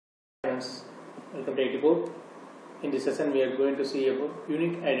friends, welcome to IT. In this session we are going to see about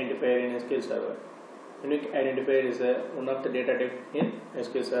unique identifier in SQL Server. Unique identifier is one of the data type in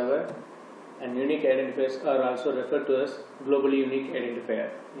SQL Server, and unique identifiers are also referred to as globally unique identifier.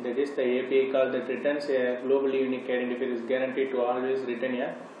 That is, the API call that returns a globally unique identifier is guaranteed to always return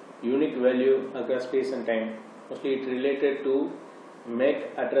a unique value across space and time. Mostly it related to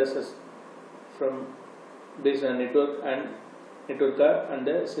MAC addresses from based on network card and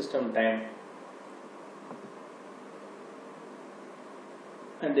the system time.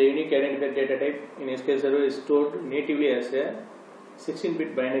 And the unique identifier data type in SQL Server is stored natively as a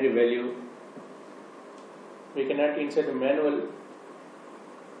 16-bit binary value. We cannot insert a manual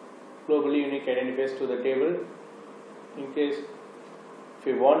globally unique identifiers to the table. In case if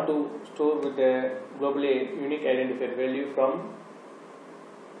we want to store with the globally unique identifier value from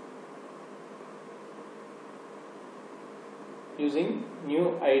using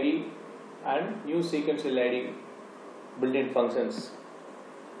Newid and NewSequentialid built-in functions.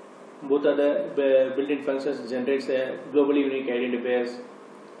 Both are the built-in functions generates a globally unique identifiers,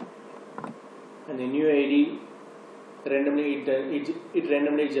 and the Newid randomly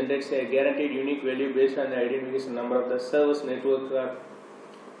generates a guaranteed unique value based on the identification number of the server's network card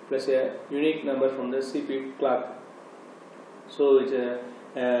plus a unique number from the CPU clock. So it's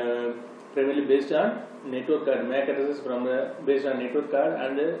primarily based on network card MAC addresses from based on network card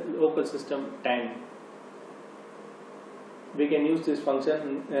and the local system time. We can use this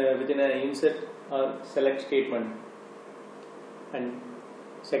function within an insert or select statement. And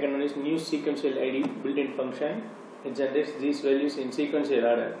second one is NewSequentialid built-in function. It generates these values in sequential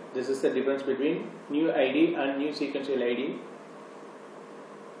order. This is the difference between Newid and NewSequentialid.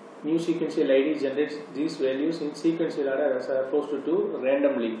 NewSequentialid generates these values in sequential order as opposed to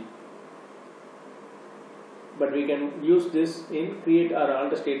randomly. But we can use this in create or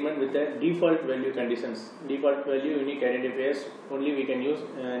alter statement with the default value conditions. Default value unique identifiers only we can use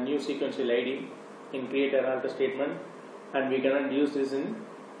NewSequentialid in create or alter statement, and we cannot use this in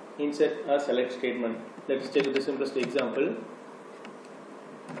insert or select statement. Let us take the simplest example.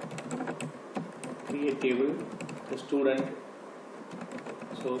 Create table the student.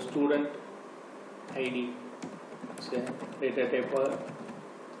 So student ID is a data type for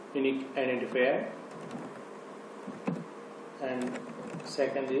unique identifier, and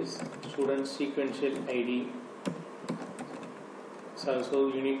second is student sequential ID. It's also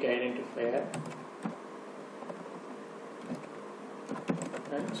unique identifier,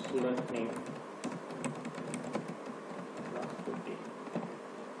 and student name.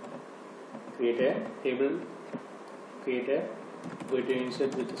 Create a table, going to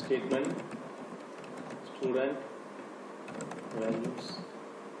insert with the statement student values.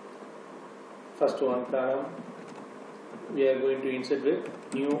 First one column we are going to insert with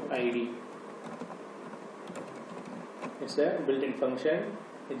Newid. It's a built-in function.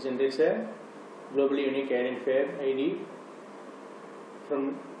 It generates a globally unique identifier ID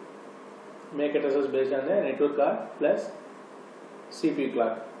from MAC addresses based on the network card plus CPU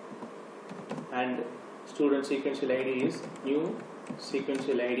clock. And student sequential ID is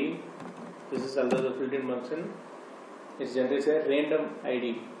NewSequentialid. This is also the built-in function. It generates a random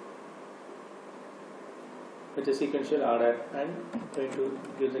ID with a sequential order, and going to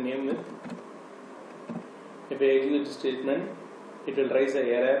give the name with. If I execute the statement, it will raise the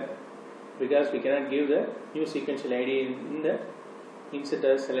error because we cannot give the NewSequentialid in the insert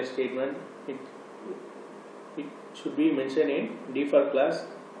or select statement. It should be mentioned in default class,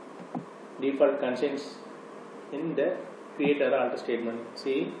 default constraints in the create or alter statement.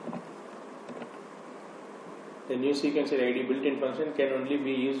 See, the NewSequentialid built-in function can only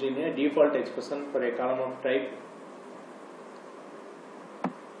be used in a default expression for a column of type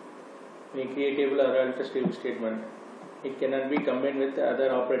in a create table or alter table statement. It cannot be combined with other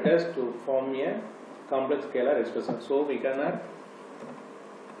operators to form a complex scalar expression. So we cannot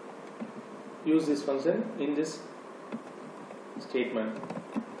use this function in this statement.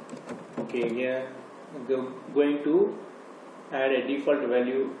 Okay, here going to add a default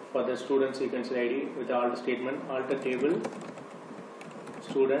value for the student sequential ID with the alter statement. Alter table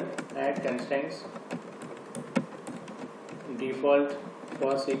student add constraints default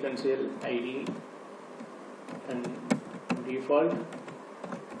for sequential ID and default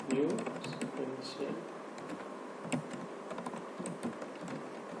new sequential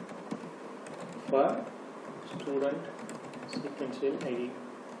for student sequential ID.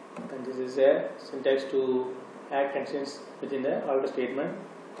 And this is a syntax to add constraints within the alter statement.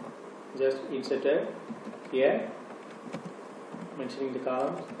 Just inserted here, mentioning the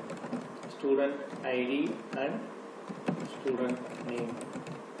columns student ID and student name.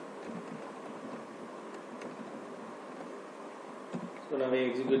 now I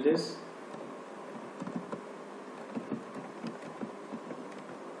execute this.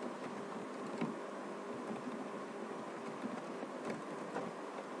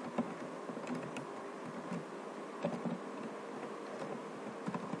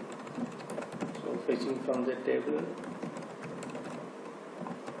 So fetching from the table,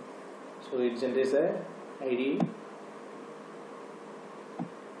 so it generates a ID.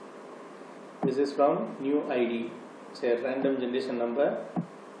 This is from new ID. It's a random generation number,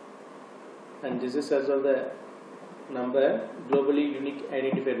 and this is also the number globally unique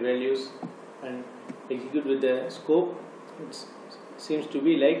identifier values, and execute with the scope. It seems to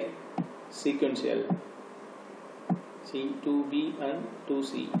be like sequential, C, 2B and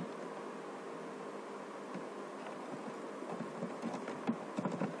 2C.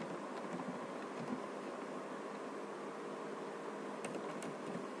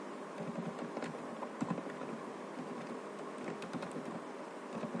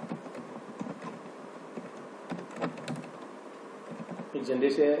 It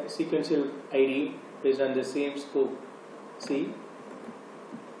generates a sequential ID based on the same scope C.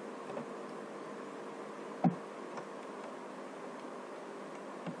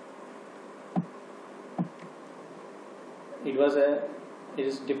 It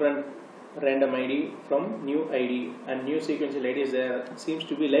is different random ID from new ID, and new sequential ID is there, seems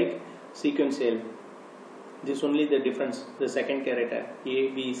to be like sequential. This is only the difference, the second character A,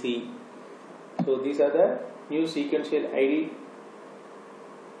 B, C. So these are the new sequential ID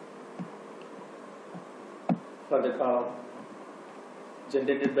for the column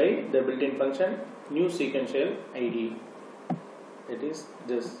generated by the built-in function new sequential ID. That is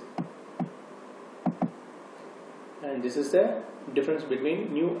this, and this is the difference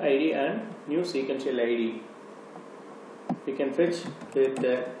between new ID and new sequential ID. We can fetch with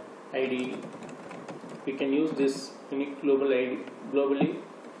the ID. We can use this unique global ID,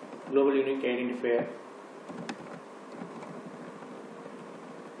 global unique identifier.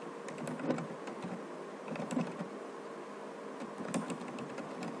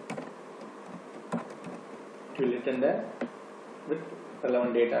 To return the with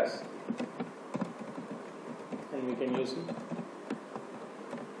relevant data, and we can use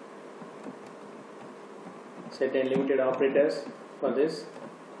set and limited operators for this,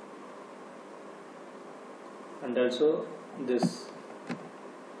 and also this.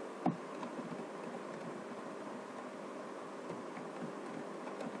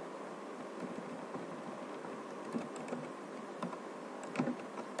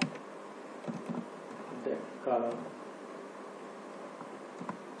 The column.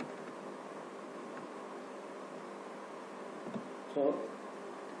 So,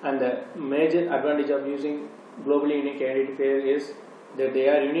 and the major advantage of using globally unique identifier is that they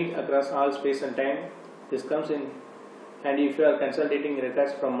are unique across all space and time. This comes in handy if you are consolidating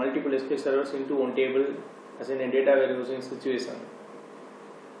records from multiple SQL servers into one table, as in a data warehousing situation.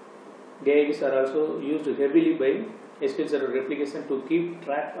 Guids are also used heavily by SQL Server replication to keep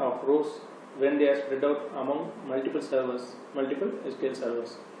track of rows when they are spread out among multiple servers, multiple SQL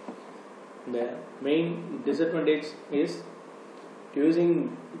servers. The main disadvantage is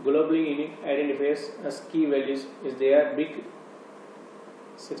using globally unique identifiers as key values is they are big,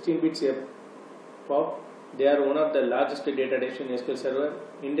 16 bits pop. They are one of the largest data types in SQL Server.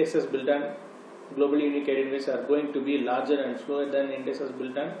 Indexes built on globally unique identifiers are going to be larger and slower than indexes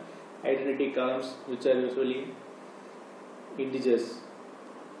built on identity columns, which are usually integers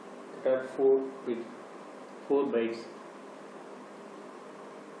that are 4 bytes.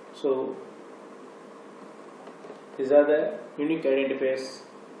 So these are the unique identifiers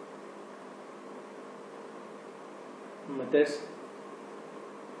methods,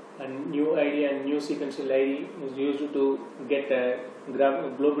 and new ID and new sequential ID is used to get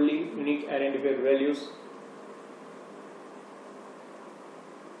globally unique identifier values.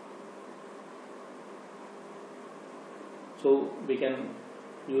 So we can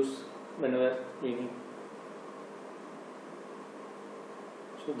use whenever we need.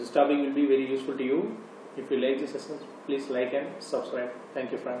 So this topic will be very useful to you. If you like this session, please like and subscribe.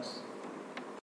 Thank you, friends.